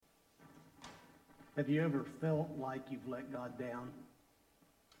Have you ever felt like you've let God down?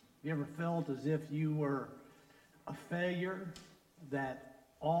 Have you ever felt as if you were a failure, that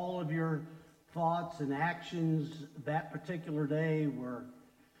all of your thoughts and actions that particular day were,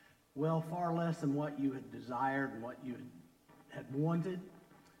 well, far less than what you had desired and what you had wanted?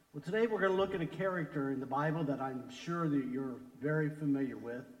 Well, today we're going to look at a character in the Bible that I'm sure that you're very familiar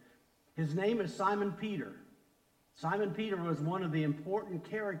with. His name is Simon Peter. Simon Peter was one of the important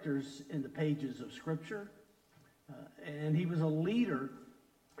characters in the pages of Scripture, and he was a leader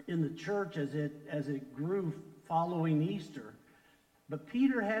in the church as it grew following Easter. But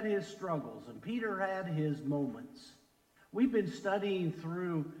Peter had his struggles, and Peter had his moments. We've been studying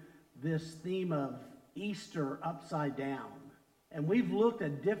through this theme of Easter upside down, and we've looked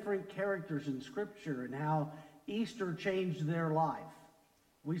at different characters in Scripture and how Easter changed their life.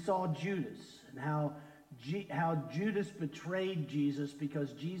 We saw Judas and how Judas betrayed Jesus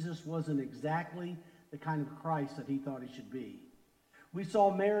because Jesus wasn't exactly the kind of Christ that he thought he should be. We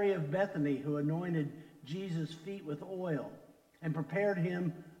saw Mary of Bethany, who anointed Jesus' feet with oil and prepared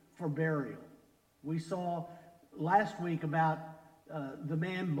him for burial. We saw last week about the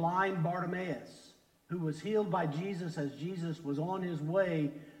man blind Bartimaeus, who was healed by Jesus as Jesus was on his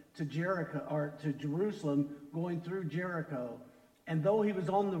way to Jericho, or to Jerusalem, going through Jericho. And though he was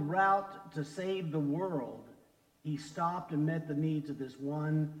on the route to save the world, he stopped and met the needs of this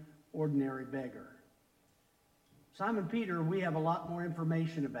one ordinary beggar. Simon Peter, we have a lot more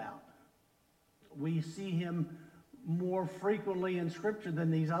information about. We see him more frequently in Scripture than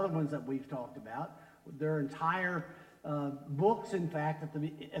these other ones that we've talked about. There are entire books, in fact,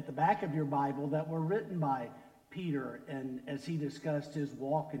 at the back of your Bible that were written by Peter, and as he discussed his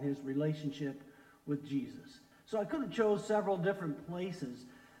walk and his relationship with Jesus. So I could have chose several different places,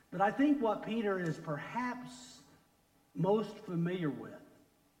 but I think what Peter is perhaps most familiar with,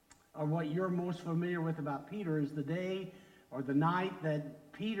 or what you're most familiar with about Peter, is the day or the night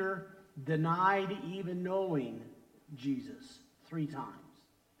that Peter denied even knowing Jesus 3 times.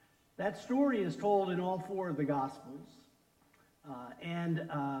 That story is told in all 4 of the Gospels, and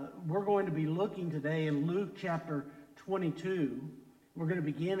we're going to be looking today in Luke chapter 22. We're going to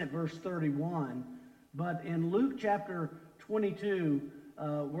begin at verse 31. But in Luke chapter 22,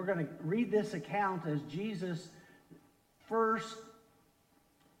 we're going to read this account as Jesus first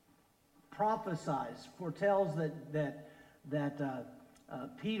foretells that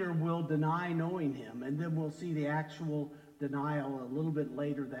Peter will deny knowing him, and then we'll see the actual denial a little bit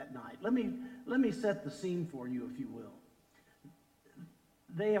later that night. Let me set the scene for you, if you will.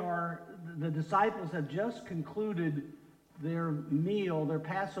 The disciples have just concluded their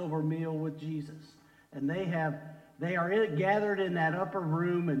Passover meal with Jesus. And they are gathered in that upper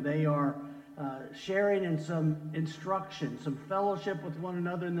room, and they are sharing in some instruction, some fellowship with one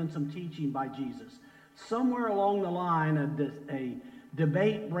another, and then some teaching by Jesus. Somewhere along the line, a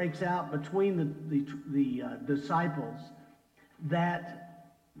debate breaks out between the disciples that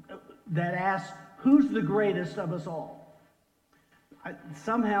asks, who's the greatest of us all?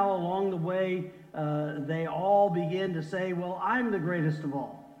 Somehow along the way, they all begin to say, well, I'm the greatest of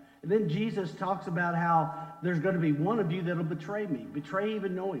all. And then Jesus talks about how there's going to be one of you that'll betray me, betray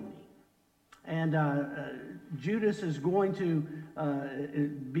even knowing me. And Judas is going to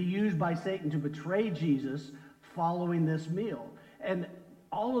be used by Satan to betray Jesus following this meal. And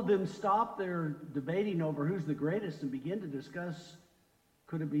all of them stop their debating over who's the greatest and begin to discuss,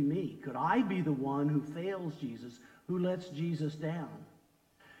 could it be me? Could I be the one who fails Jesus, who lets Jesus down?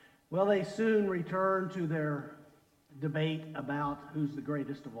 Well, they soon return to their debate about who's the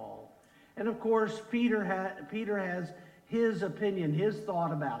greatest of all. And of course, Peter has his opinion, his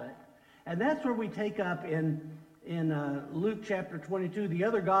thought about it. And that's where we take up in Luke chapter 22. The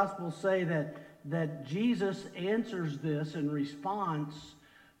other Gospels say that Jesus answers this in response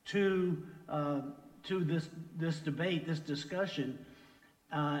to this debate, this discussion.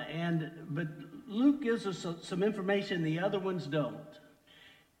 But Luke gives us some information the other ones don't.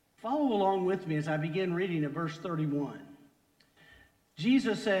 Follow along with me as I begin reading at verse 31.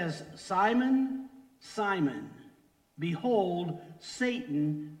 Jesus says, Simon, Simon, behold,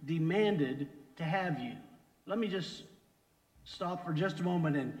 Satan demanded to have you. Let me just stop for just a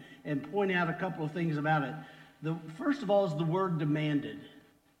moment and point out a couple of things about it. First of all is the word demanded.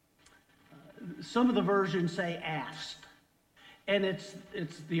 Some of the versions say asked. And it's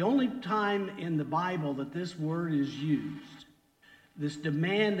the only time in the Bible that this word is used. This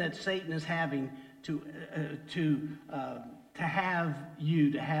demand that Satan is having to have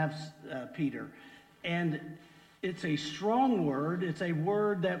Peter. And it's a strong word. It's a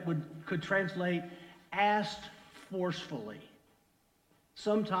word that could translate asked forcefully.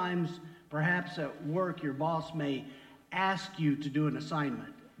 Sometimes, perhaps at work, your boss may ask you to do an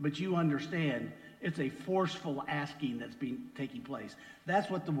assignment, but you understand it's a forceful asking that's taking place. That's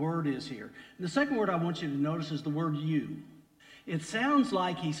what the word is here. And the second word I want you to notice is the word you. It sounds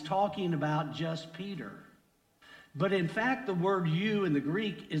like he's talking about just Peter. But in fact, the word you in the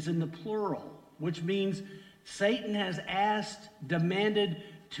Greek is in the plural, which means Satan has demanded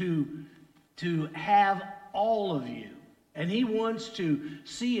to have all of you. And he wants to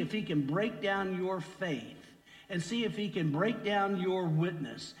see if he can break down your faith and see if he can break down your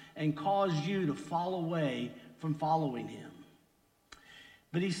witness and cause you to fall away from following him.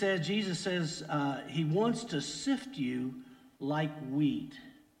 But Jesus says he wants to sift you like wheat.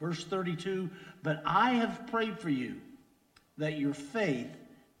 Verse 32, but I have prayed for you that your faith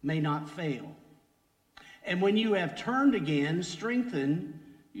may not fail. And when you have turned again, strengthen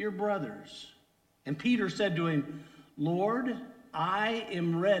your brothers. And Peter said to him, Lord, I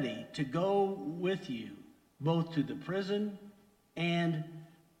am ready to go with you, both to the prison and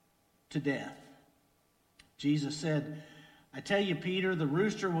to death. Jesus said, I tell you, Peter, the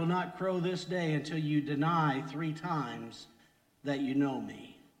rooster will not crow this day until you deny 3 times that you know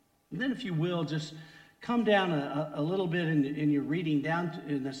me. And then if you will, just come down a little bit in your reading, down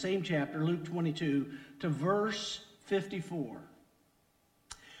in the same chapter, Luke 22, to verse 54.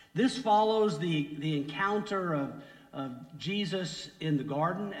 This follows the encounter of Jesus in the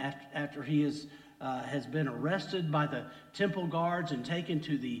garden after he has been arrested by the temple guards and taken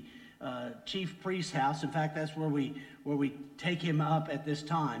to the chief priest's house. In fact, that's where we take him up at this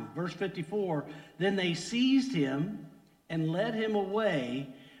time. Verse 54, then they seized him and led him away,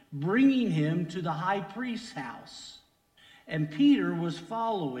 bringing him to the high priest's house. And Peter was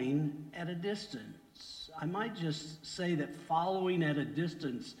following at a distance. I might just say that following at a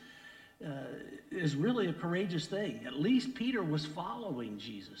distance is really a courageous thing. At least Peter was following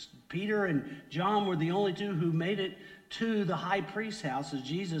Jesus. Peter and John were the only 2 who made it to the high priest's house as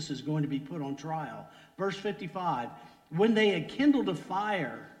Jesus is going to be put on trial. Verse 55, when they had kindled a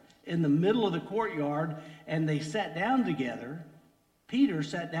fire in the middle of the courtyard and they sat down together, Peter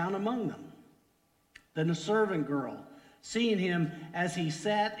sat down among them. Then a servant girl, seeing him as he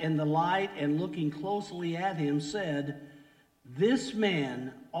sat in the light and looking closely at him, said, this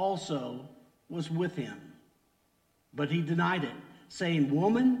man also was with him. But he denied it, saying,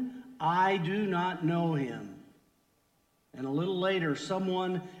 woman, I do not know him. And a little later,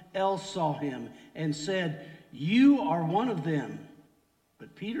 someone else saw him and said, you are one of them.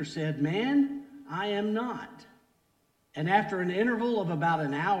 But Peter said, man, I am not. And after an interval of about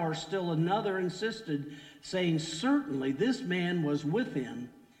an hour, still another insisted, saying, certainly this man was with him,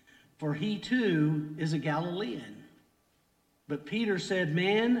 for he too is a Galilean. But Peter said,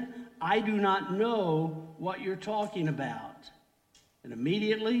 man, I do not know what you're talking about. And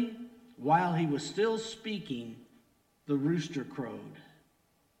immediately, while he was still speaking, the rooster crowed.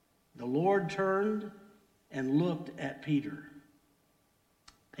 The Lord turned and looked at Peter.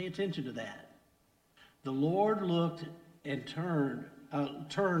 Pay attention to that. The Lord looked and turned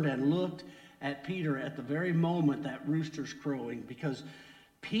and looked at Peter at the very moment that rooster's crowing, because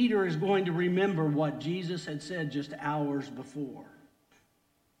Peter is going to remember what Jesus had said just hours before.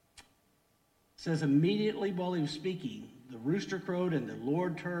 It says, immediately while he was speaking, the rooster crowed, and the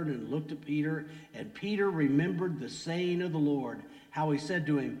Lord turned and looked at Peter, and Peter remembered the saying of the Lord, how he said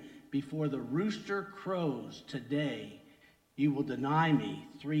to him, before the rooster crows today, you will deny me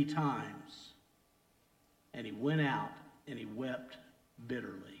 3 times. And he went out and he wept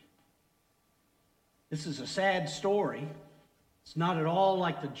bitterly. This is a sad story. It's not at all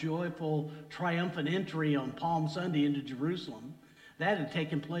like the joyful, triumphant entry on Palm Sunday into Jerusalem. That had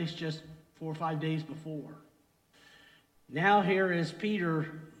taken place just 4 or 5 days before. Now here is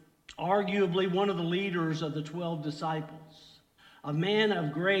Peter, arguably one of the leaders of the 12 disciples, a man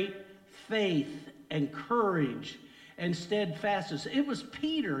of great faith and courage and steadfastness. It was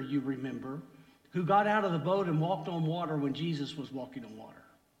Peter, you remember, who got out of the boat and walked on water when Jesus was walking on water.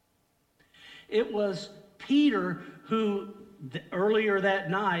 It was Peter who earlier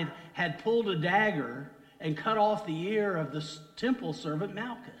that night had pulled a dagger and cut off the ear of the temple servant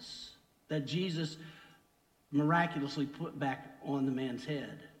Malchus that Jesus miraculously put back on the man's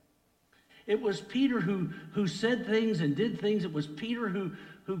head. It was Peter who said things and did things. It was Peter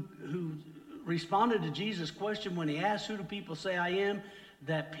who responded to Jesus' question when he asked, who do people say I am?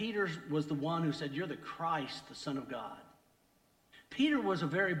 That Peter was the one who said, you're the Christ, the Son of God. Peter was a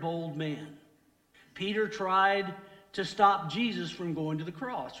very bold man. Peter tried to stop Jesus from going to the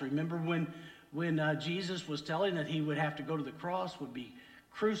cross. Remember when Jesus was telling that he would have to go to the cross, would be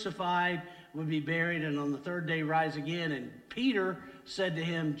crucified, would be buried, and on the third day rise again. And Peter said to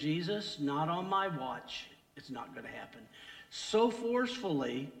him, Jesus, not on my watch. It's not going to happen. So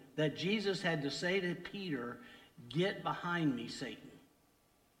forcefully that Jesus had to say to Peter, get behind me, Satan.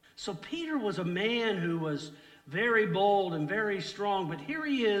 So Peter was a man who was very bold and very strong, but here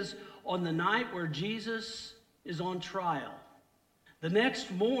he is on the night where Jesus is on trial. The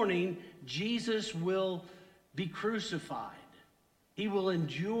next morning, Jesus will be crucified. He will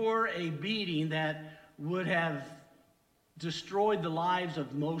endure a beating that would have destroyed the lives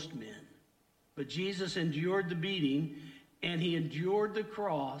of most men. But Jesus endured the beating, and he endured the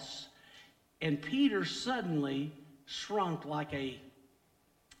cross, and Peter suddenly shrunk like a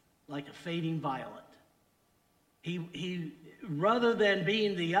fading violet. He rather than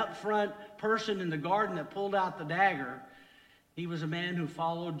being the upfront person in the garden that pulled out the dagger, he was a man who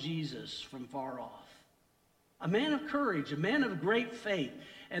followed Jesus from far off. A man of courage, a man of great faith.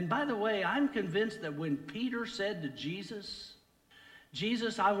 And by the way, I'm convinced that when Peter said to Jesus,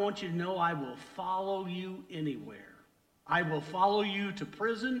 Jesus, I want you to know I will follow you anywhere. I will follow you to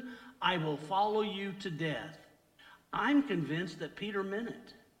prison. I will follow you to death. I'm convinced that Peter meant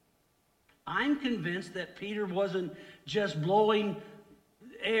it. I'm convinced that Peter wasn't just blowing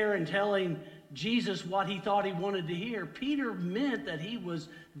air and telling Jesus what he thought he wanted to hear. Peter meant that he was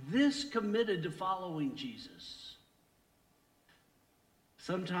this committed to following Jesus.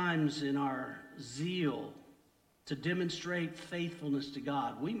 Sometimes in our zeal to demonstrate faithfulness to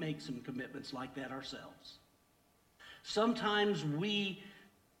God, we make some commitments like that ourselves. Sometimes we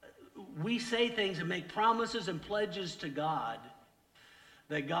say things and make promises and pledges to God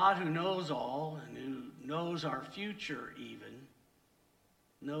that God, who knows all and who knows our future even,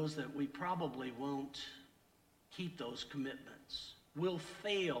 knows that we probably won't keep those commitments. We'll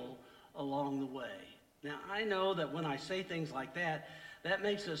fail along the way. Now, I know that when I say things like that, that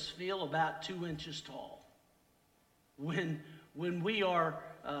makes us feel about 2 inches tall. When we are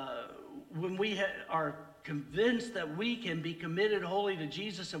convinced that we can be committed wholly to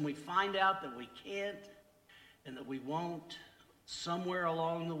Jesus and we find out that we can't and that we won't, somewhere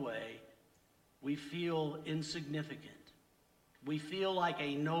along the way, we feel insignificant. We feel like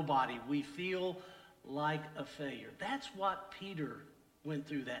a nobody. We feel like a failure. That's what Peter went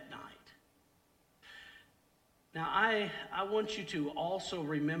through that night. Now, I want you to also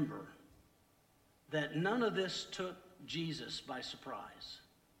remember that none of this took Jesus by surprise.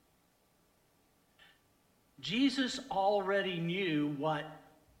 Jesus already knew what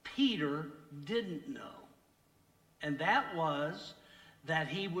Peter didn't know, and that was that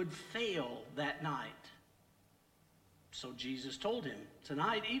he would fail that night. So Jesus told him,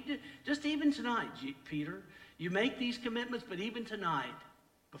 tonight, even tonight, Peter, you make these commitments, but even tonight,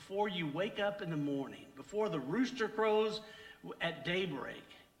 before you wake up in the morning, before the rooster crows at daybreak,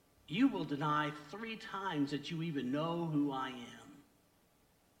 you will deny 3 times that you even know who I am.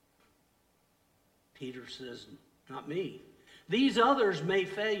 Peter says, not me. These others may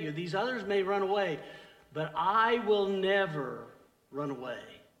fail you. These others may run away, but I will never run away.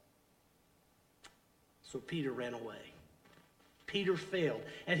 So Peter ran away. Peter failed.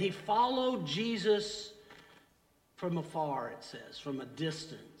 And he followed Jesus from afar, it says, from a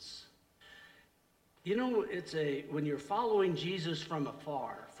distance. You know, when you're following Jesus from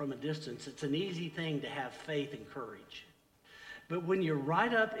afar, from a distance, it's an easy thing to have faith and courage. But when you're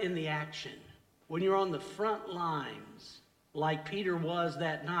right up in the action, when you're on the front lines, like Peter was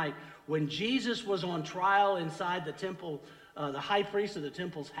that night, when Jesus was on trial inside the temple, the high priest of the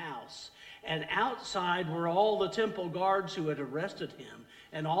temple's house, and outside were all the temple guards who had arrested him,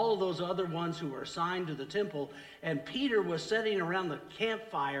 and all of those other ones who were assigned to the temple, and Peter was sitting around the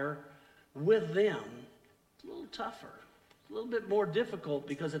campfire with them. It's a little tougher, a little bit more difficult,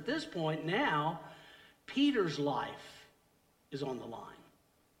 because at this point now, Peter's life is on the line.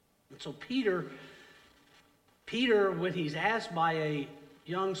 And so Peter, when he's asked by a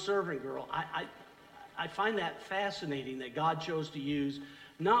young servant girl, I find that fascinating that God chose to use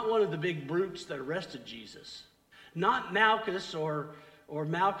not one of the big brutes that arrested Jesus, not Malchus or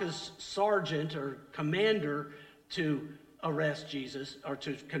Malchus' sergeant or commander to arrest Jesus or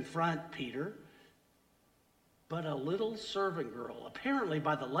to confront Peter, but a little servant girl. Apparently,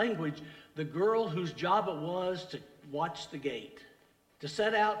 by the language, the girl whose job it was to watch the gate, to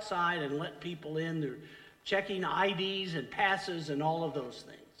sit outside and let people in. They're checking IDs and passes and all of those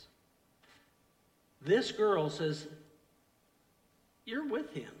things. This girl says, you're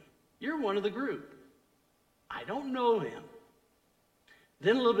with him. You're one of the group. I don't know him.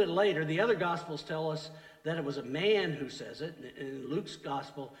 Then a little bit later, the other Gospels tell us that it was a man who says it. In Luke's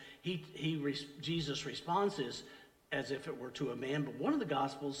Gospel, Jesus' response is, as if it were to a man, but one of the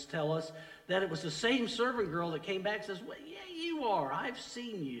Gospels tell us that it was the same servant girl that came back and says, well, yeah, you are. I've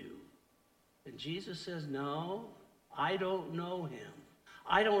seen you. And Jesus says, no, I don't know him.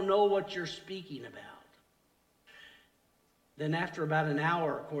 I don't know what you're speaking about. Then after about an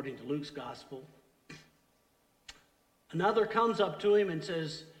hour, according to Luke's Gospel, another comes up to him and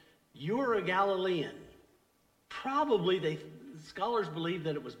says, you're a Galilean. Probably, scholars believe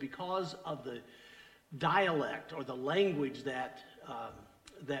that it was because of the dialect or the language that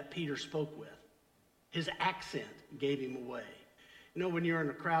Peter spoke with. His accent gave him away. You know, when you're in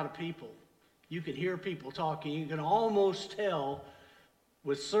a crowd of people, you can hear people talking. You can almost tell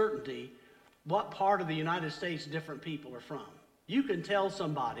with certainty what part of the United States different people are from. You can tell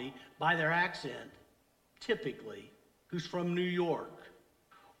somebody by their accent, typically, who's from New York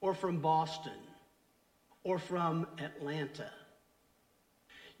or from Boston or from Atlanta.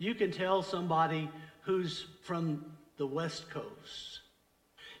 You can tell somebody who's from the West Coast.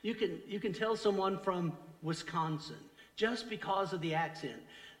 You can tell someone from Wisconsin just because of the accent.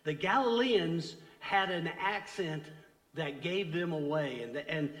 The Galileans had an accent that gave them away.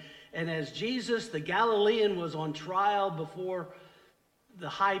 And as Jesus, the Galilean, was on trial before the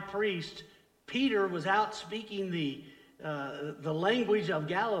high priest, Peter was out speaking the language of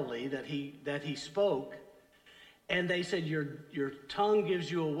Galilee that he spoke. And they said, your tongue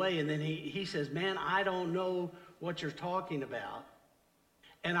gives you away. And then he says, man, I don't know what you're talking about.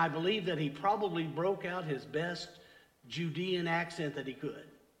 And I believe that he probably broke out his best Judean accent that he could.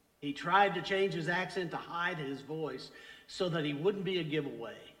 He tried to change his accent to hide his voice so that he wouldn't be a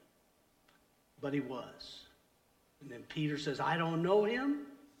giveaway. But he was. And then Peter says, I don't know him.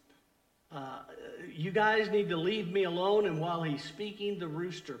 You guys need to leave me alone. And while he's speaking, the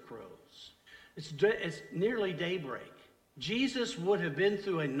rooster crows. It's nearly daybreak. Jesus would have been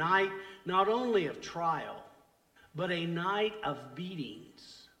through a night not only of trial, but a night of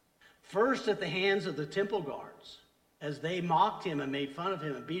beatings. First at the hands of the temple guards, as they mocked him and made fun of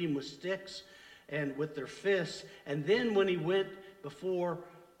him and beat him with sticks and with their fists. And then when he went before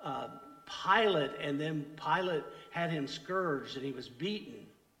Pilate, and then Pilate had him scourged and he was beaten,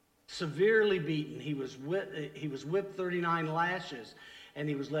 severely beaten. He was whipped 39 lashes, and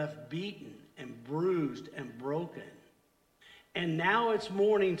he was left beaten and bruised and broken. And now it's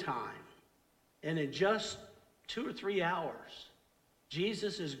morning time, and in just 2 or 3 hours,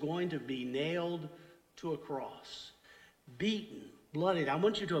 Jesus is going to be nailed to a cross, beaten, bloodied. I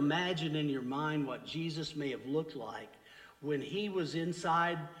want you to imagine in your mind what Jesus may have looked like when he was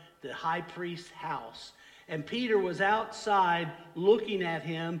inside the high priest's house, and Peter was outside looking at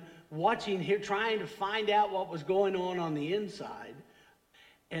him, watching him, trying to find out what was going on the inside.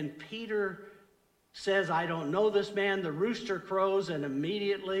 And Peter says, I don't know this man. The rooster crows, and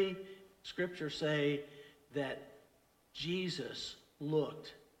immediately, scriptures say that Jesus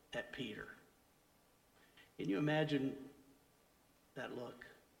looked at Peter. Can you imagine that look?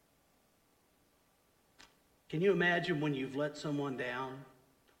 Can you imagine when you've let someone down?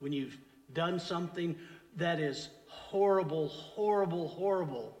 When you've done something that is horrible, horrible,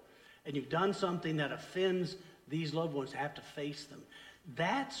 horrible, and you've done something that offends these loved ones, have to face them.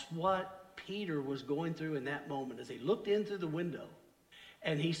 That's what Peter was going through in that moment as he looked in through the window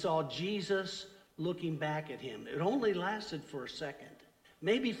and he saw Jesus looking back at him. It only lasted for a second,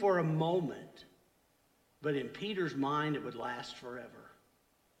 maybe for a moment, but in Peter's mind it would last forever.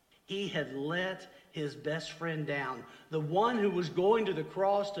 He had let his best friend down. The one who was going to the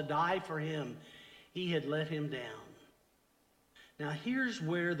cross to die for him, he had let him down. Now here's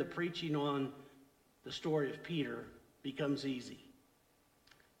where the preaching on the story of Peter becomes easy.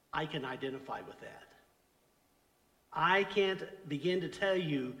 I can identify with that. I can't begin to tell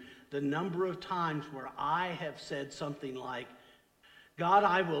you the number of times where I have said something like, God,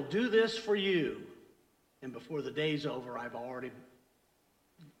 I will do this for you. And before the day's over, I've already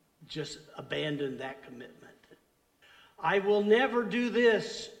just abandoned that commitment. I will never do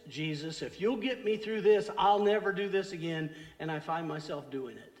this, Jesus. If you'll get me through this, I'll never do this again. And I find myself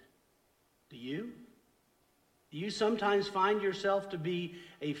doing it. Do you? Do you sometimes find yourself to be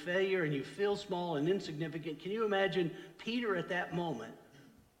a failure and you feel small and insignificant? Can you imagine Peter at that moment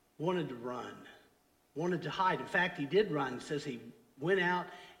wanted to run, wanted to hide. In fact, he did run. It says he went out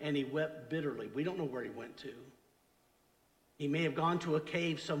and he wept bitterly. We don't know where he went to. He may have gone to a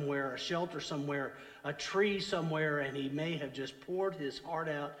cave somewhere, a shelter somewhere, a tree somewhere, and he may have just poured his heart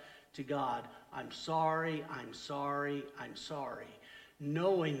out to God. I'm sorry, I'm sorry, I'm sorry.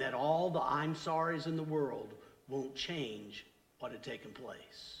 Knowing that all the I'm sorries in the world won't change what had taken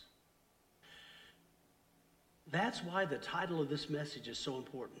place. That's why the title of this message is so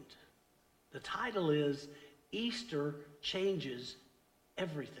important. The title is, Easter changes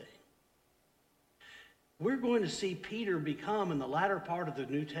everything. We're going to see Peter become, in the latter part of the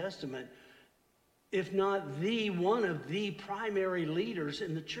New Testament, if not the one of the primary leaders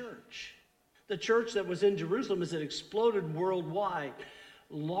in the church. The church that was in Jerusalem, as it exploded worldwide,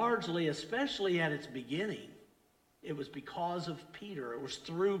 largely, especially at its beginning, it was because of Peter. It was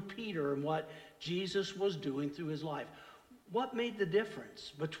through Peter and what Jesus was doing through his life. What made the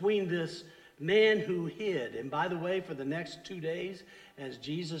difference between this man who hid? And by the way, for the next 2 days, as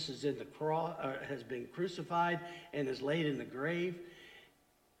Jesus is in the cross, has been crucified and is laid in the grave,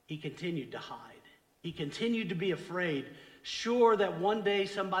 he continued to hide. He continued to be afraid, sure that one day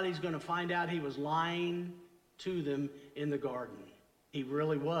somebody's going to find out he was lying to them in the garden. He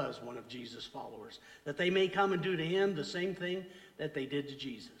really was one of Jesus' followers, that they may come and do to him the same thing that they did to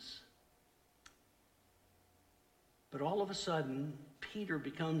Jesus. But all of a sudden, Peter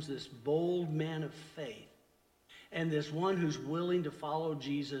becomes this bold man of faith and this one who's willing to follow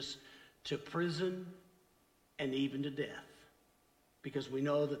Jesus to prison and even to death. Because we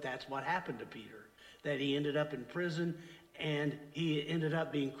know that that's what happened to Peter, that he ended up in prison and he ended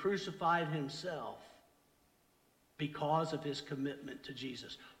up being crucified himself because of his commitment to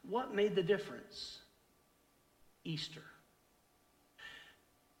Jesus. What made the difference? Easter.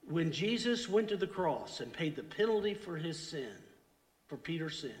 When Jesus went to the cross and paid the penalty for his sin, for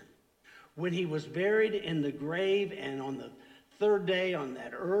Peter's sin, when he was buried in the grave, and on the third day, on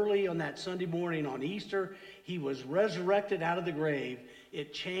that Sunday morning on Easter, he was resurrected out of the grave,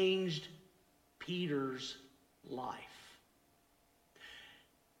 it changed Peter's life.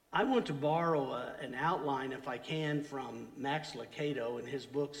 I want to borrow an outline, if I can, from Max Lucado in his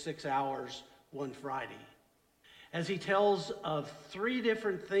book, 6 Hours, One Friday, as he tells of 3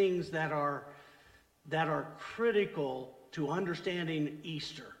 different things that are critical to understanding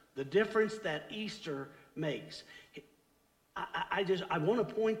Easter, the difference that Easter makes. I want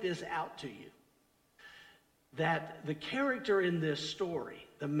to point this out to you, that the character in this story,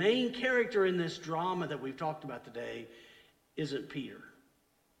 the main character in this drama that we've talked about today, isn't Peter.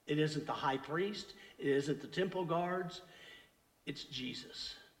 It isn't the high priest. It isn't the temple guards. It's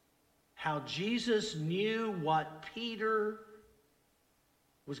Jesus. How Jesus knew what Peter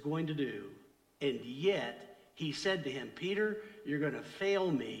was going to do, and yet he said to him, Peter, you're going to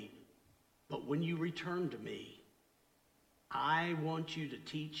fail me, but when you return to me, I want you to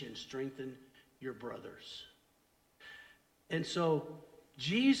teach and strengthen your brothers. And so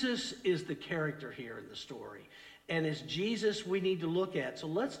Jesus is the character here in the story. And it's Jesus we need to look at. So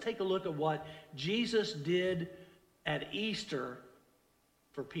let's take a look at what Jesus did at Easter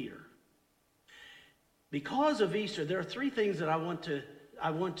for Peter. Because of Easter, there are 3 things that I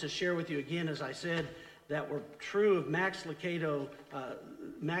want to share with you again, as I said, that were true of Max Lucado,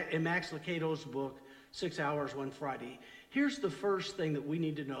 in Max Lucado's book, 6 Hours, One Friday. Here's the first thing that we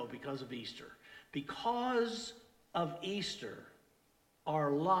need to know because of Easter. Because of Easter,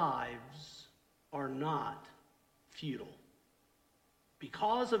 our lives are not futile.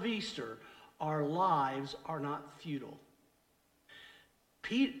 Because of Easter, our lives are not futile.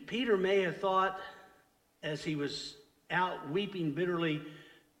 Peter may have thought, as he was out weeping bitterly,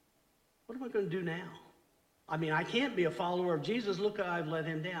 what am I going to do now? I mean, I can't be a follower of Jesus. Look, I've let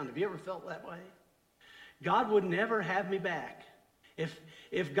him down. Have you ever felt that way? God would never have me back.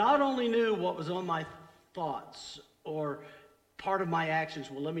 If God only knew what was on my thoughts or part of my actions,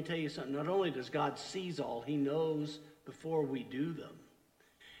 well, let me tell you something. Not only does God seize all, he knows before we do them.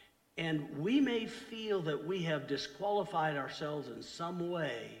 And we may feel that we have disqualified ourselves in some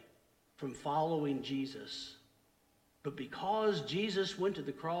way from following Jesus. But because Jesus went to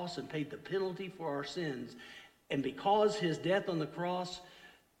the cross and paid the penalty for our sins, and because his death on the cross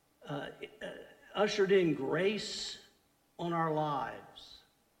ushered in grace on our lives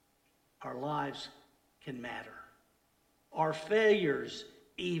can matter. Our failures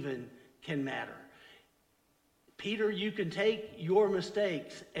even can matter. Peter, you can take your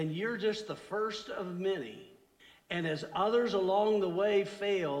mistakes, and you're just the first of many. And as others along the way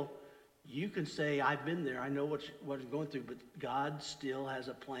fail, you can say, I've been there. I know what I'm going through, but God still has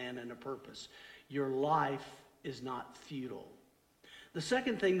a plan and a purpose. Your life is not futile. The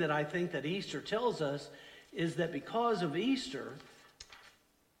second thing that I think that Easter tells us is that because of Easter,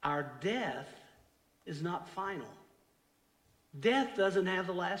 our death is not final. Death doesn't have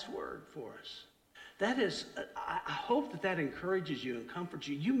the last word for us. That is, I hope that encourages you and comforts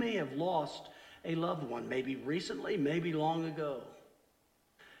you. You may have lost a loved one, maybe recently, maybe long ago.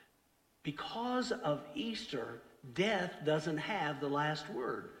 Because of Easter, death doesn't have the last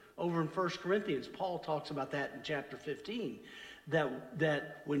word. Over in 1 Corinthians, Paul talks about that in chapter 15,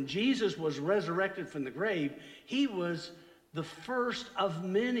 that when Jesus was resurrected from the grave, he was the first of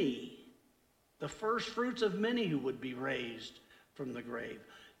many, the first fruits of many who would be raised from the grave.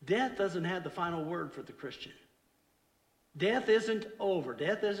 Death doesn't have the final word for the Christian. Death isn't over.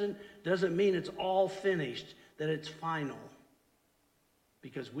 Death doesn't mean it's all finished, that it's final,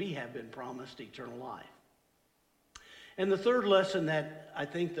 because we have been promised eternal life. And the third lesson that I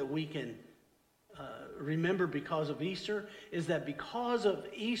think that we can remember because of Easter is that because of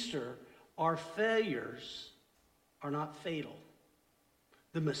Easter, our failures are not fatal.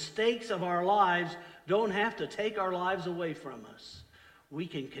 The mistakes of our lives don't have to take our lives away from us. We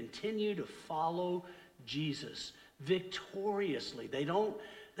can continue to follow Jesus victoriously. They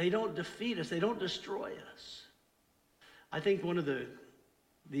don't defeat us. They don't destroy us. I think one of the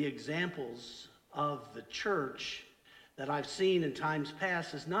examples of the church that I've seen in times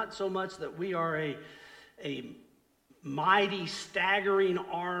past is not so much that we are a mighty, staggering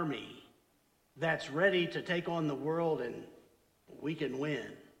army that's ready to take on the world and we can win,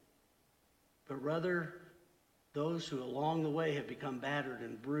 but rather those who along the way have become battered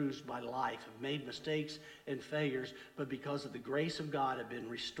and bruised by life, have made mistakes and failures, but because of the grace of God have been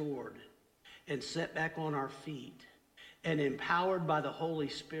restored and set back on our feet and empowered by the Holy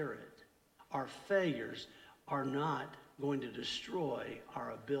Spirit. Our failures are not going to destroy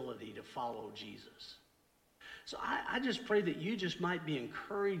our ability to follow Jesus. So I just pray that you just might be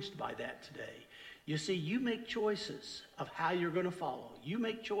encouraged by that today. You see, you make choices of how you're going to follow. You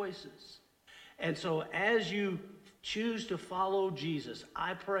make choices. And so as you choose to follow Jesus,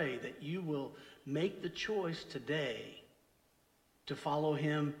 I pray that you will make the choice today to follow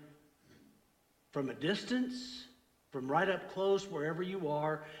him from a distance, from right up close, wherever you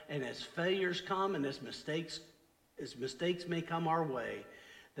are, and as failures come and as mistakes may come our way,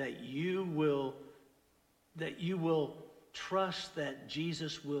 that you will trust that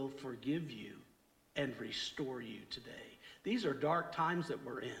Jesus will forgive you and restore you today. These are dark times that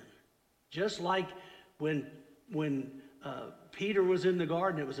we're in. Just like when Peter was in the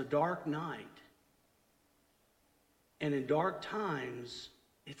garden, it was a dark night. And in dark times,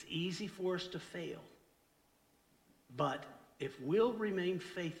 it's easy for us to fail. But if we'll remain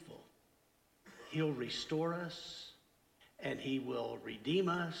faithful, he'll restore us, and he will redeem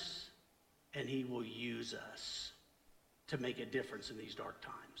us, and he will use us to make a difference in these dark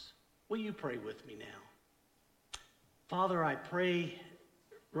times. Will you pray with me now? Father, I pray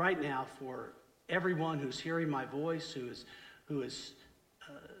right now for everyone who's hearing my voice, who is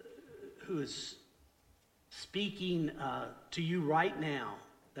speaking to you right now,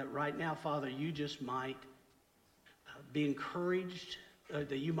 that right now, Father, you just might be encouraged,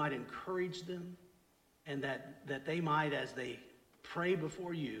 that you might encourage them, and that they might, as they pray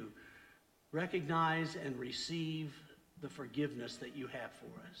before you, recognize and receive the forgiveness that you have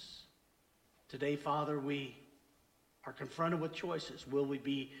for us. Today, Father, we are confronted with choices. Will we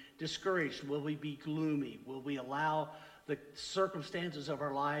be discouraged? Will we be gloomy? Will we allow the circumstances of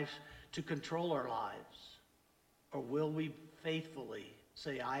our lives to control our lives? Or will we faithfully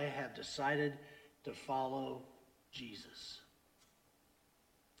say, I have decided to follow Jesus?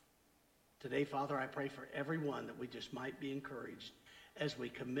 Today, Father, I pray for everyone that we just might be encouraged as we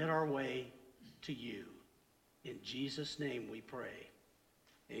commit our way to you. In Jesus' name we pray.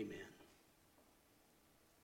 Amen.